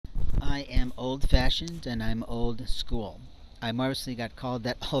I am old-fashioned and I'm old school. I marvelously got called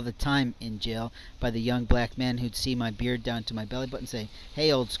that all the time in jail by the young black men who'd see my beard down to my belly button and say,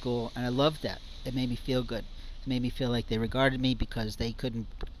 "Hey, old school," and I loved that. It made me feel good. It made me feel like they regarded me because they couldn't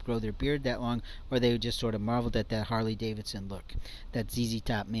grow their beard that long, or they just sort of marveled at that Harley Davidson look, that ZZ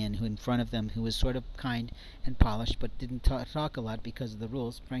Top man who in front of them who was sort of kind and polished but didn't talk a lot because of the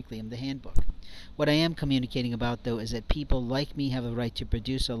rules, frankly, in the handbook. What I am communicating about, though, is that people like me have a right to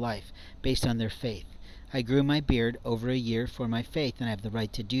produce a life based on their faith. I grew my beard over a year for my faith, and I have the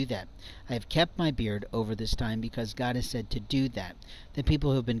right to do that. I have kept my beard over this time because God has said to do that. The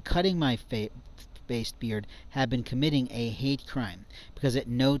people who have been cutting my based beard have been committing a hate crime, because at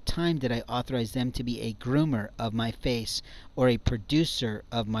no time did I authorize them to be a groomer of my face or a producer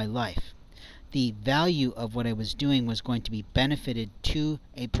of my life. The value of what I was doing was going to be benefited to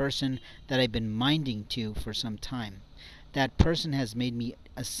a person that I've been minding to for some time. That person has made me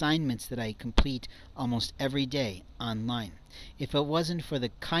assignments that I complete almost every day online. If it wasn't for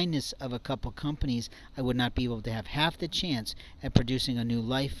the kindness of a couple companies, I would not be able to have half the chance at producing a new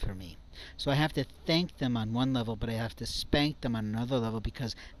life for me. So I have to thank them on one level, but I have to spank them on another level,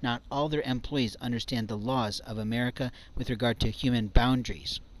 because not all their employees understand the laws of America with regard to human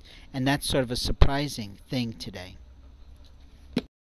boundaries. And that's sort of a surprising thing today.